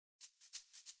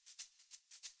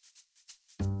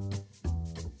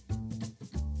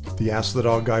The Ask the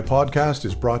Dog Guy podcast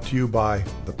is brought to you by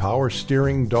the Power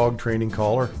Steering Dog Training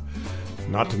Collar,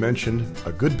 not to mention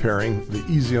a good pairing, the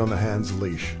Easy on the Hands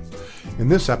leash. In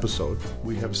this episode,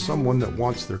 we have someone that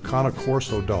wants their Cane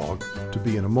Corso dog to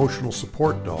be an emotional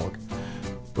support dog,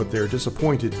 but they're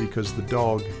disappointed because the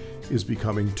dog is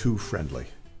becoming too friendly.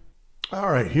 All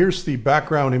right, here's the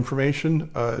background information.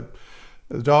 The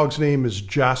dog's name is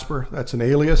Jasper. That's an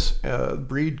alias.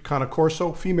 Breed Cane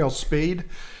Corso, female spayed.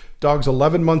 Dog's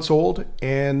 11 months old,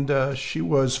 and she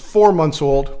was 4 months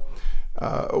old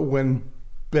when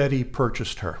Betty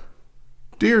purchased her.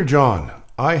 Dear John,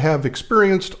 I have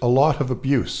experienced a lot of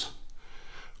abuse.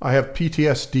 I have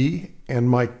PTSD, and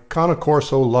my Cane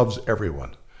Corso loves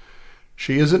everyone.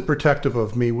 She isn't protective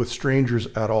of me with strangers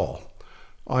at all.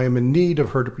 I am in need of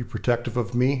her to be protective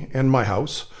of me and my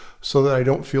house so that I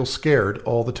don't feel scared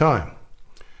all the time.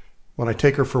 When I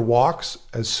take her for walks,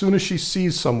 as soon as she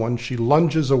sees someone, she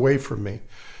lunges away from me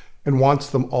and wants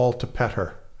them all to pet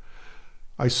her.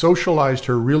 I socialized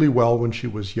her really well when she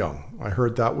was young. I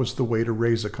heard that was the way to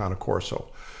raise a Cane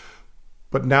Corso.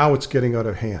 But now it's getting out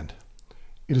of hand.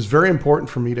 It is very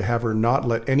important for me to have her not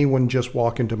let anyone just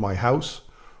walk into my house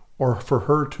or for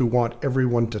her to want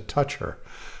everyone to touch her.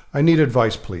 I need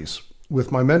advice, please.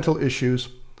 With my mental issues,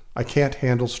 I can't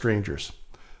handle strangers.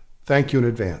 Thank you in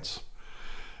advance.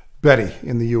 Betty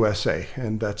in the USA,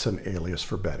 and that's an alias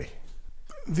for Betty.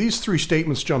 These three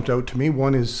statements jumped out to me.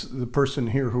 One is the person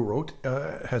here who wrote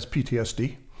has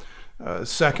PTSD.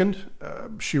 Second,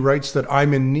 she writes that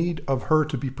I'm in need of her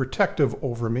to be protective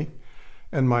over me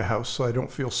and my house so I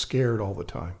don't feel scared all the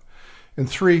time. And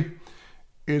three,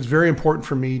 it's very important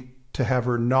for me to have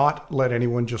her not let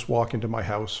anyone just walk into my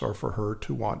house or for her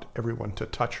to want everyone to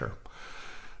touch her.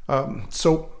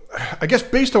 So I guess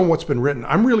based on what's been written,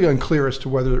 I'm really unclear as to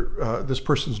whether this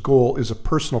person's goal is a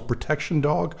personal protection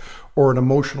dog or an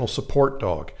emotional support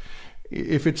dog.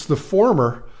 If it's the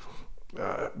former,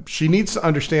 she needs to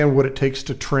understand what it takes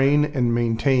to train and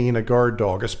maintain a guard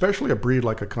dog, especially a breed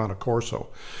like a Cane Corso.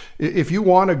 If you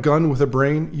want a gun with a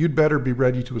brain, you'd better be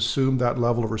ready to assume that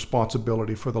level of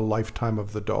responsibility for the lifetime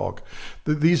of the dog.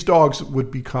 These dogs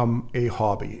would become a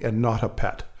hobby and not a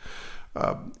pet.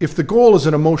 If the goal is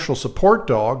an emotional support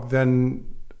dog,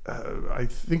 then I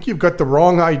think you've got the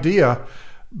wrong idea,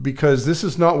 because this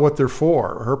is not what they're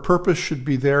for. Her purpose should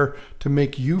be there to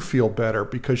make you feel better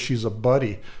because she's a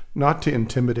buddy, not to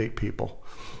intimidate people.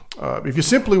 If you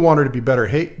simply want her to be better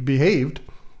behaved,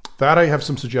 that I have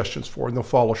some suggestions for, and they'll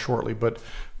follow shortly. But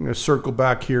I'm going to circle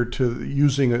back here to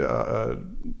using her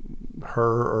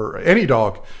or any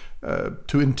dog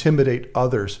to intimidate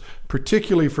others,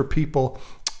 particularly for people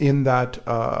in that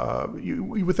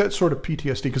with that sort of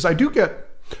PTSD. Because I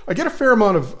get a fair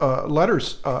amount of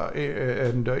letters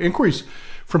and inquiries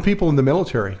from people in the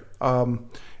military.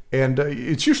 And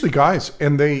it's usually guys,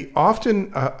 and they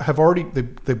often have already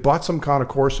they bought some Cane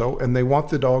Corso, and they want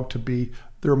the dog to be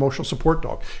their emotional support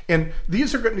dog. And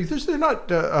these are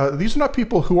not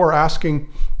people who are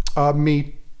asking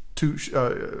me to,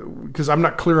 because I'm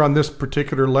not clear on this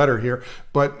particular letter here,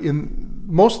 but in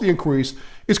most of the inquiries,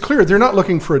 it's clear they're not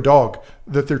looking for a dog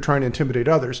that they're trying to intimidate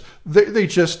others. They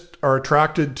just are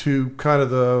attracted to kind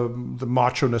of the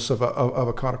macho-ness of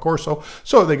a Cane Corso,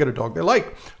 so they get a dog they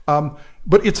like.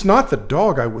 But it's not the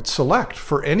dog I would select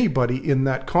for anybody in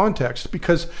that context,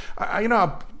 because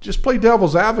just play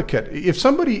devil's advocate. If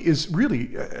somebody is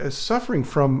really suffering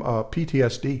from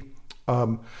PTSD,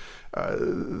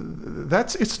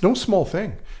 it's no small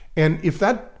thing. And if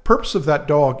that purpose of that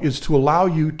dog is to allow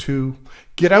you to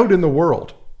get out in the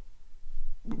world,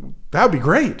 that would be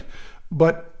great.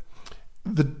 But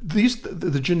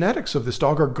the genetics of this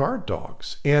dog are guard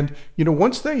dogs. And,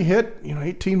 once they hit,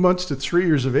 18 months to 3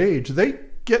 years of age, they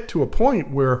get to a point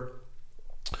where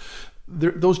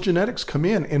those genetics come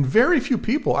in, and very few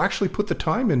people actually put the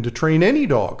time in to train any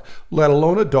dog, let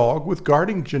alone a dog with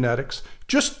guarding genetics,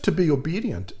 just to be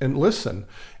obedient and listen.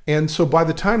 And so by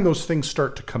the time those things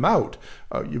start to come out,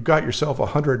 you've got yourself a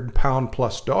 100-pound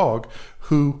plus dog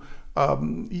who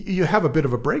you have a bit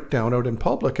of a breakdown out in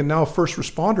public, and now a first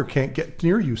responder can't get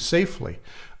near you safely.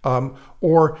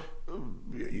 Or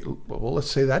let's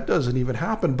say that doesn't even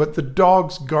happen, but the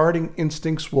dog's guarding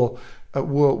instincts will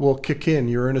kick in.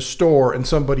 You're in a store and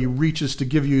somebody reaches to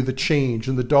give you the change,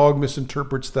 and the dog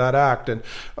misinterprets that act, and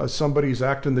somebody's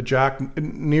acting the jack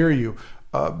near you.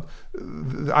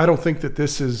 I don't think that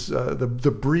this is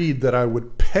the breed that I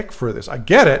would pick for this. I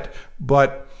get it,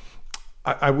 but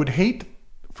I would hate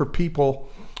for people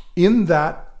in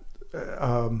that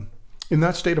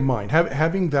state of mind,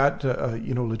 having that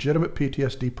legitimate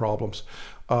PTSD problems,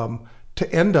 to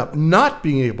end up not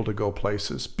being able to go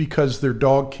places because their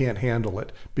dog can't handle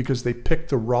it, because they picked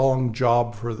the wrong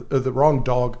dog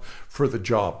for the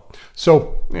job.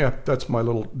 So yeah, that's my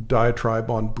little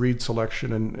diatribe on breed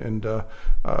selection and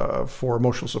for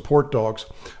emotional support dogs.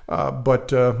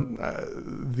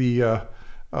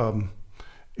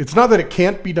 It's not that it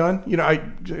can't be done. You know, I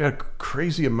had a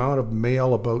crazy amount of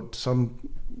mail about some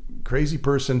crazy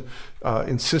person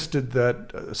insisted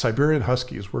that Siberian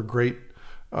Huskies were great.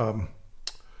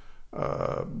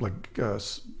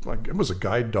 Like it was a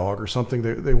guide dog or something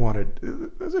they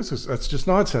wanted. That's just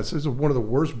nonsense. This is one of the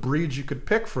worst breeds you could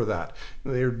pick for that.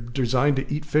 They're designed to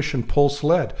eat fish and pull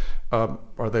sled.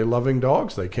 Are they loving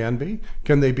dogs? They can be.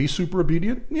 Can they be super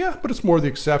obedient? Yeah, but it's more the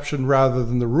exception rather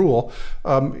than the rule.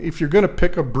 If you're going to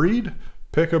pick a breed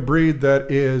that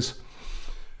is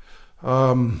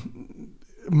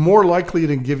more likely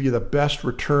to give you the best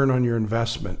return on your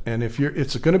investment. And if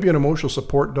it's going to be an emotional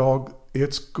support dog,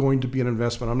 it's going to be an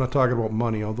investment. I'm not talking about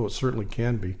money, although it certainly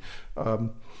can be.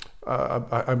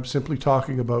 I'm simply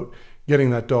talking about getting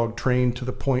that dog trained to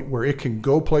the point where it can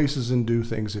go places and do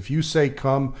things. If you say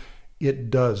come, it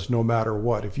does no matter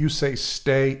what. If you say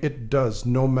stay, it does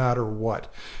no matter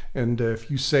what. And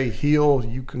if you say heel,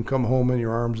 you can come home and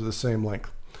your arms are the same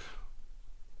length.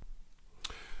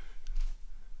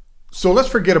 So let's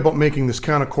forget about making this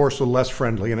Cane Corso less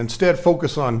friendly and instead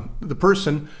focus on the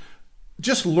person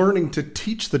just learning to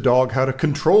teach the dog how to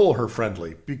control her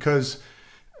friendly. Because,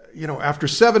 you know, after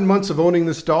 7 months of owning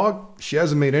this dog, she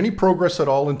hasn't made any progress at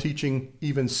all in teaching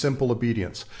even simple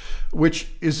obedience, which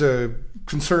is a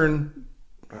concern,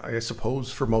 I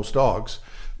suppose, for most dogs.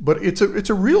 But it's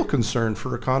a real concern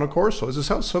for a Cane Corso. This is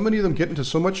how so many of them get into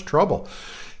so much trouble.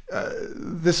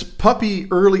 This puppy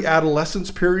early adolescence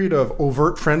period of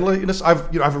overt friendliness,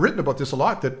 I've written about this a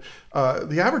lot, that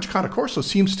the average Cane Corso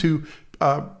seems to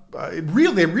they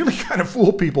really kind of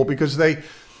fool people because they,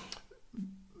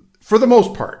 for the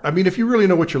most part, I mean, if you really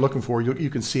know what you're looking for, you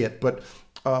can see it. But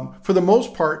for the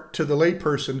most part, to the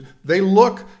layperson, they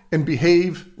look and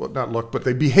behave, well, not look, but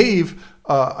they behave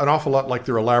an awful lot like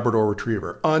they're a Labrador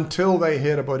Retriever until they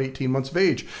hit about 18 months of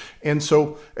age. And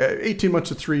so 18 months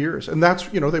to 3 years. And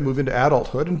that's, you know, they move into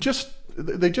adulthood and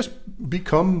they just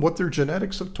become what their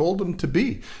genetics have told them to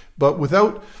be. But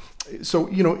without, so,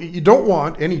 you know, you don't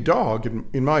want any dog,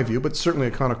 in my view, but certainly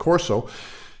a Cane Corso,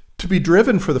 to be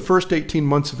driven for the first 18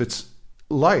 months of its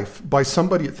life by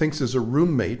somebody it thinks is a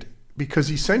roommate,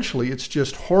 because essentially it's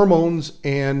just hormones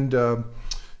and,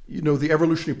 you know, the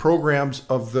evolutionary programs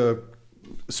of the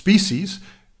species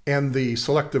and the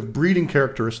selective breeding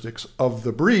characteristics of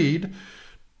the breed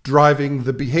driving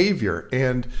the behavior.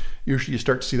 And usually you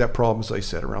start to see that problem, as I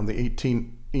said, around the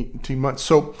 18 months.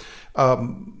 So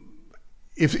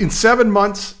if in 7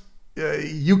 months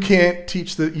you can't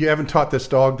teach you haven't taught this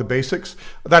dog the basics,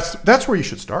 that's where you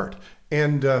should start.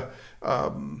 And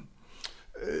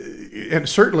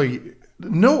certainly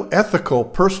no ethical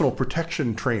personal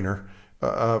protection trainer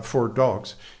for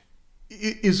dogs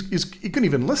is can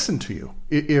even listen to you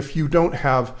if you don't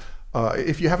have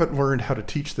if you haven't learned how to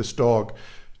teach this dog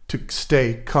to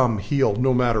stay, come, heel,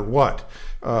 no matter what.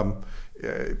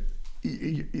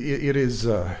 It is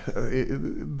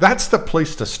that's the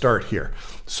place to start here.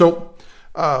 So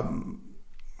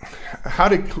how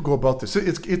to go about this?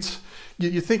 It's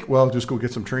you think, well, just go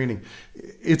get some training.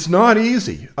 It's not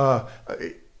easy.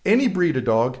 Any breed of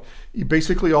dog,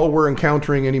 basically all we're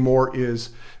encountering anymore is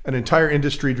an entire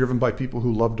industry driven by people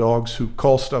who love dogs, who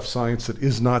call stuff science that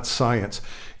is not science.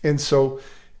 And so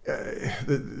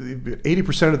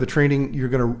 80% of the training you're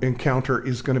going to encounter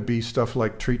is going to be stuff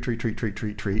like treat,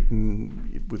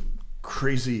 and with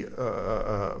crazy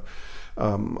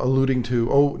alluding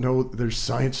to, oh, no, there's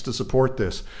science to support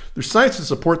this. There's science to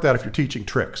support that if you're teaching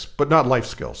tricks, but not life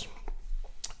skills.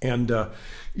 And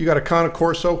you got a Cane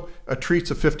Corso, a treat's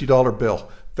a $50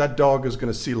 bill. That dog is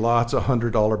going to see lots of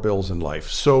 $100 bills in life.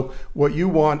 So what you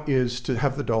want is to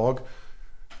have the dog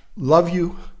love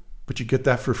you, but you get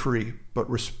that for free, but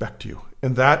respect you.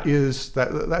 And that is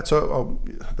a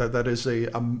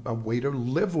way to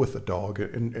live with a dog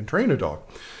and train a dog.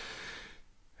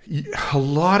 A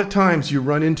lot of times you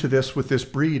run into this with this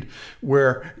breed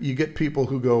where you get people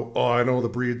who go, oh, I know the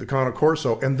breed, the Cane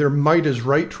Corso, and they're might is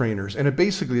right trainers. And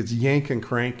it's yank and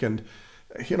crank. And,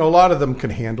 you know, a lot of them can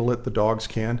handle it. The dogs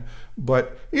can,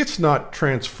 but it's not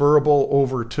transferable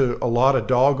over to a lot of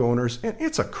dog owners. And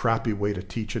it's a crappy way to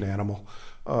teach an animal.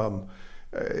 I'm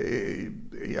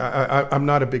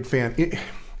not a big fan.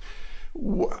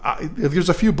 There's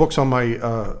a few books on my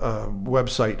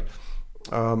website.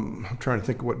 I'm trying to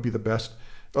think of what would be the best.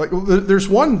 There's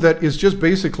one that is just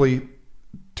basically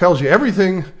tells you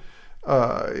everything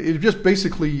it just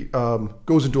basically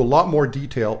goes into a lot more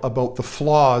detail about the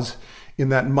flaws in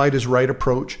that might is right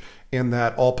approach and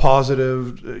that all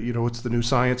positive, it's the new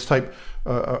science type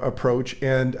approach,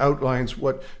 and outlines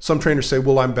what some trainers say,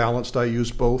 well, I'm balanced, I use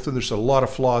both, and there's a lot of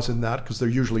flaws in that because they're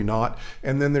usually not.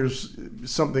 And then there's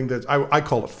something that I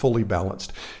call it fully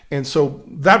balanced. And so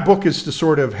that book is to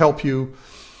sort of help you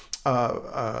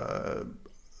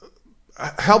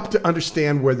help to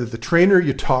understand whether the trainer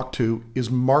you talk to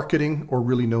is marketing or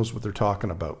really knows what they're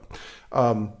talking about.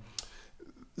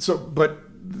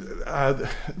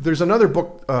 There's another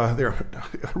book there.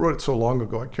 I wrote it so long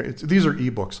ago. These are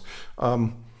ebooks.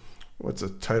 What's the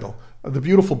title? The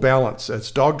Beautiful Balance.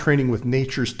 It's dog training with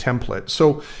nature's template.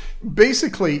 So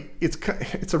basically, it's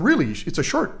a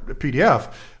short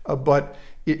PDF, but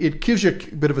it gives you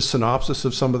a bit of a synopsis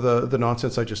of some of the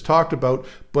nonsense I just talked about,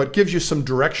 but gives you some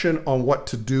direction on what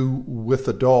to do with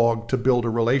the dog to build a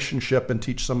relationship and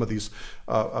teach some of these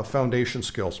foundation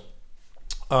skills.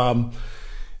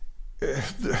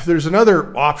 There's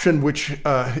another option, which,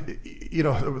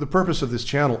 the purpose of this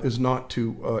channel is not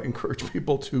to encourage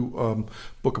people to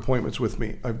book appointments with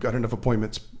me. I've got enough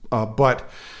appointments, but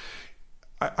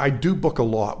I do book a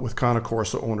lot with Cane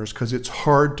Corso owners because it's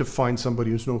hard to find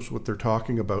somebody who knows what they're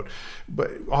talking about.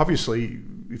 But obviously,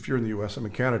 if you're in the U.S., I'm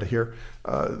in Canada here,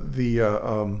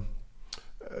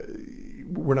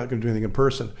 we're not going to do anything in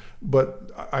person.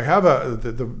 But I have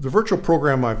the virtual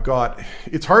program I've got.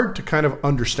 It's hard to kind of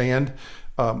understand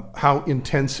how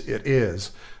intense it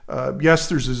is. Yes,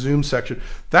 there's a Zoom section.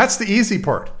 That's the easy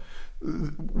part.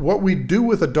 What we do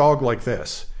with a dog like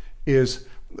this is,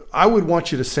 I would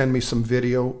want you to send me some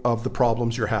video of the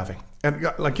problems you're having. And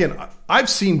again, I've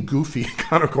seen goofy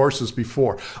Cane Corsos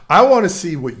before. I want to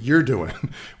see what you're doing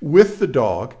with the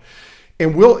dog.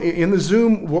 And in the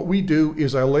Zoom, what we do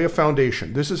is I lay a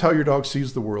foundation. This is how your dog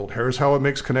sees the world. Here's how it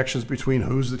makes connections between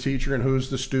who's the teacher and who's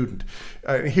the student.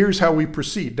 Here's how we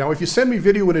proceed. Now, if you send me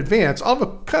video in advance, I'll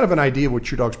have kind of an idea of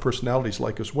what your dog's personality is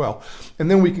like as well.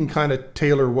 And then we can kind of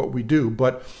tailor what we do.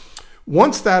 But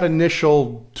once that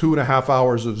initial 2.5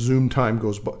 hours of Zoom time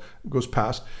goes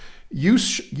past,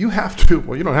 you have to,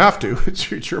 well, you don't have to,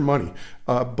 it's your money,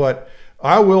 but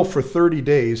I will, for 30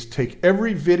 days, take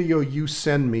every video you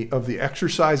send me of the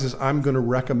exercises I'm going to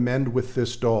recommend with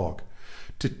this dog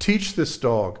to teach this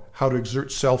dog how to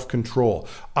exert self-control.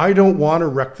 I don't want to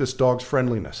wreck this dog's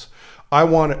friendliness. I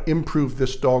want to improve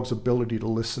this dog's ability to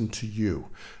listen to you.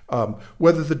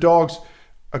 Whether the dog's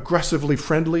aggressively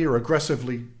friendly or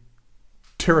aggressively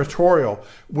territorial,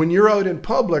 when you're out in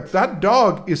public, that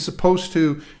dog is supposed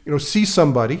to, see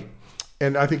somebody.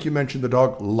 And I think you mentioned the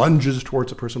dog lunges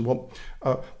towards a person. Well,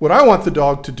 what I want the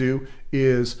dog to do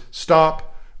is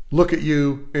stop, look at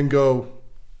you, and go,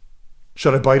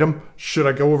 should I bite him? Should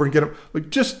I go over and get him?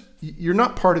 You're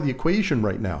not part of the equation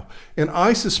right now. And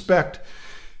I suspect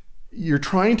you're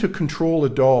trying to control a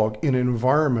dog in an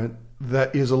environment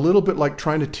that is a little bit like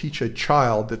trying to teach a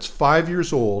child that's 5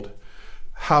 years old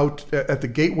at the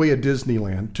gateway of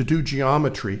Disneyland to do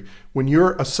geometry when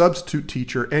you're a substitute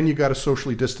teacher and you got to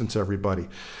socially distance everybody.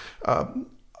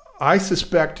 I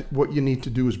suspect what you need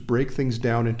to do is break things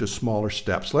down into smaller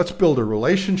steps. Let's build a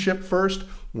relationship first.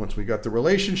 Once we got the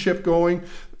relationship going,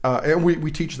 and we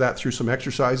teach that through some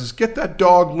exercises, get that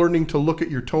dog learning to look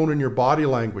at your tone and your body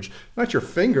language, not your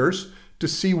fingers, to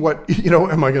see what,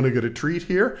 am I going to get a treat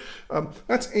here?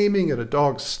 That's aiming at a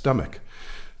dog's stomach.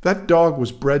 That dog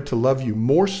was bred to love you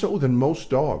more so than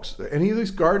most dogs. Any of these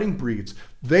guarding breeds,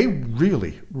 they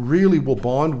really, really will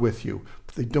bond with you.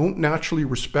 But they don't naturally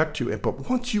respect you. But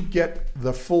once you get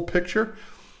the full picture,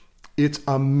 it's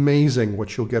amazing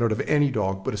what you'll get out of any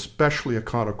dog, but especially a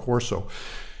Cane Corso.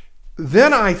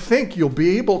 Then I think you'll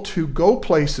be able to go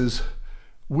places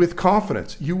with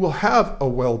confidence. You will have a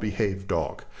well-behaved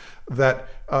dog that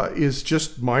is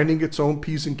just minding its own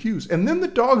P's and Q's. And then the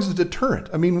dog's a deterrent.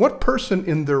 I mean, what person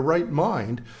in their right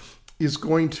mind is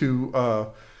going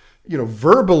to,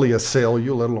 verbally assail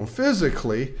you, let alone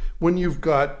physically, when you've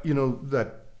got,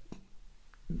 that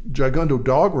gigundo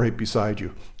dog right beside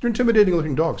you? They're intimidating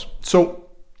looking dogs. So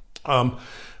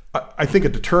I think a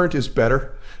deterrent is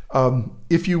better.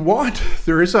 If you want,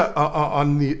 there is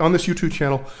on this YouTube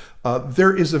channel,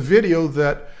 there is a video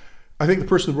that I think the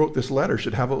person who wrote this letter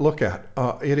should have a look at.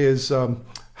 It is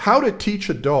how to teach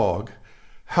a dog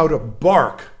how to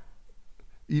bark,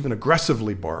 even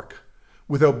aggressively bark,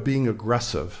 without being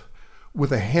aggressive,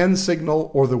 with a hand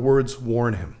signal or the words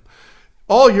warn him.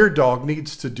 All your dog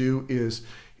needs to do is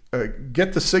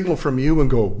get the signal from you and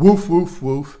go woof, woof,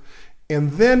 woof.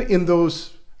 And then in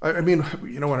those, when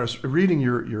I was reading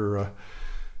your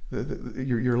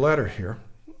letter here,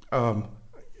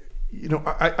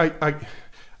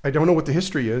 I don't know what the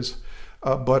history is,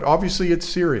 but obviously it's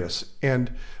serious.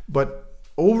 But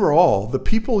overall, the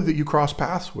people that you cross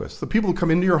paths with, the people who come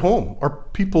into your home, are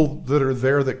people that are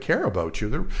there that care about you.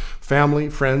 They're family,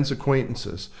 friends,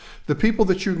 acquaintances. The people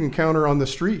that you encounter on the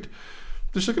street,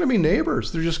 they're just going to be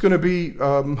neighbors. They're just going to be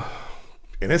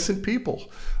innocent people.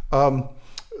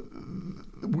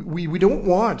 We don't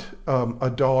want a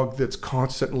dog that's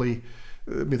constantly,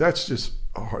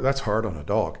 that's hard on a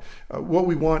dog. What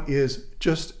we want is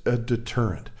just a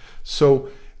deterrent. So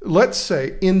let's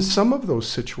say in some of those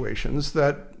situations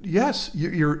that, yes,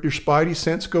 your spidey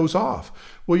sense goes off.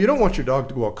 Well, you don't want your dog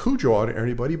to go all Cujo on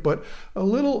anybody, but a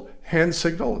little hand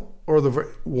signal or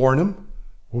warn him,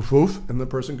 woof, woof, and the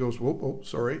person goes, whoop, oh,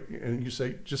 sorry. And you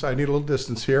say, I need a little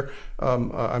distance here.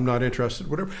 I'm not interested,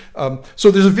 whatever.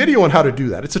 So there's a video on how to do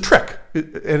that. It's a trick.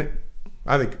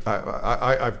 I think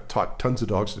I've taught tons of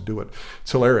dogs to do it.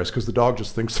 It's hilarious because the dog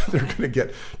just thinks that they're going to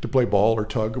get to play ball or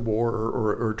tug of war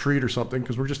or treat or something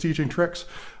because we're just teaching tricks.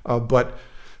 But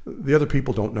the other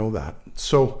people don't know that.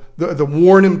 So the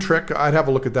warn him trick, I'd have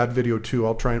a look at that video too.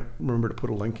 I'll try and remember to put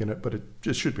a link in it, but it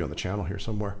just should be on the channel here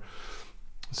somewhere.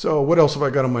 So what else have I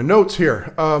got on my notes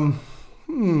here?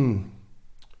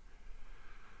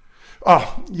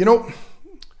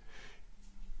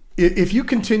 If you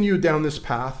continue down this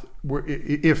path,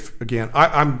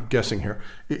 I'm guessing here,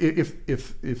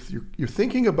 if you're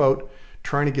thinking about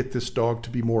trying to get this dog to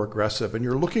be more aggressive and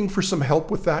you're looking for some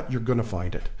help with that, you're going to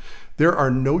find it. There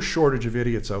are no shortage of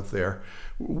idiots out there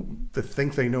that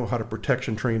think they know how to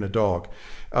protection train a dog.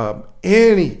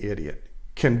 Any idiot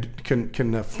can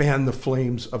fan the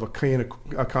flames of a Cane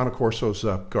Corso's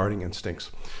guarding instincts,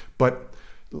 but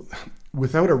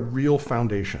without a real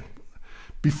foundation.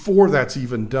 Before that's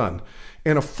even done,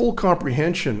 and a full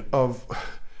comprehension of,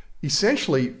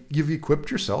 essentially, you've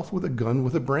equipped yourself with a gun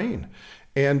with a brain.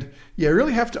 And you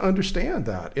really have to understand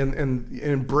that and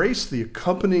embrace the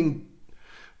accompanying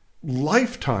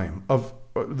lifetime of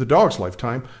the dog's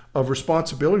lifetime of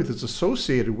responsibility that's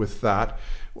associated with that.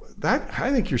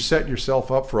 I think you're setting yourself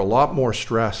up for a lot more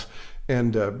stress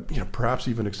and perhaps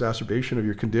even exacerbation of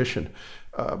your condition.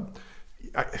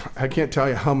 I can't tell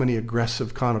you how many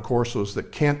aggressive Cane Corsos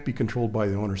that can't be controlled by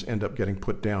the owners end up getting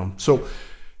put down. So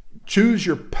choose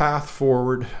your path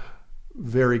forward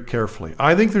very carefully.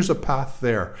 I think there's a path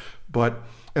there,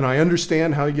 and I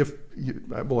understand how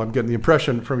I'm getting the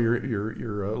impression from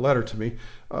your letter to me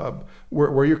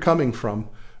where you're coming from,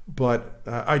 but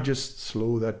I just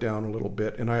slow that down a little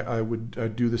bit, and I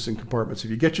would do this in compartments.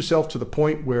 If you get yourself to the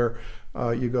point where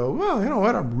you go, well, you know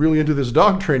what, I'm really into this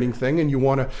dog training thing, and you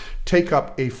want to take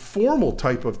up a formal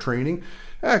type of training,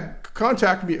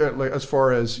 contact me as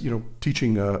far as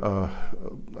teaching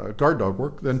guard dog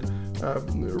work. Then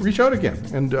reach out again,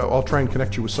 and I'll try and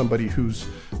connect you with somebody who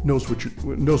knows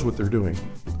what they're doing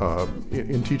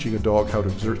in teaching a dog how to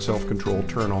exert self-control,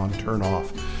 turn on, turn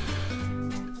off.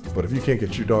 But if you can't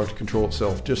get your dog to control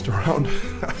itself just around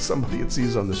somebody it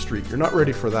sees on the street, you're not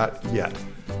ready for that yet.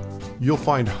 You'll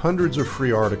find hundreds of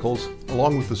free articles,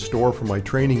 along with the store for my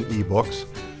training ebooks,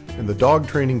 and the dog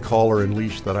training collar and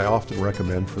leash that I often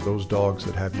recommend for those dogs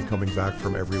that have you coming back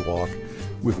from every walk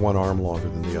with one arm longer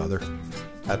than the other,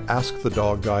 at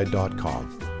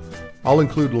AskTheDogGuy.com. I'll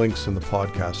include links in the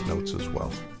podcast notes as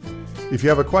well. If you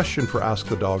have a question for Ask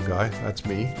the Dog Guy, that's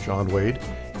me, John Wade,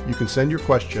 you can send your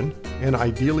question and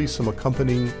ideally some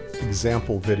accompanying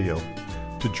example video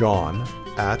to John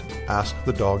at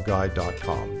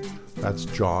AskTheDogGuy.com. That's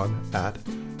John at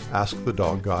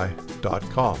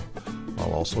AskTheDogGuy.com.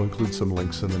 I'll also include some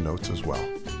links in the notes as well.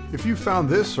 If you found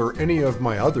this or any of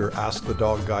my other Ask the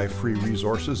Dog Guy free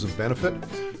resources of benefit,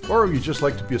 or you just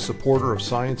like to be a supporter of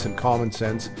science and common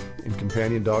sense in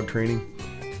companion dog training,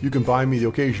 you can buy me the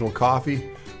occasional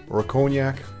coffee or a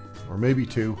cognac, or maybe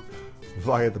two,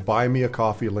 via the Buy Me a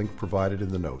Coffee link provided in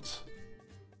the notes.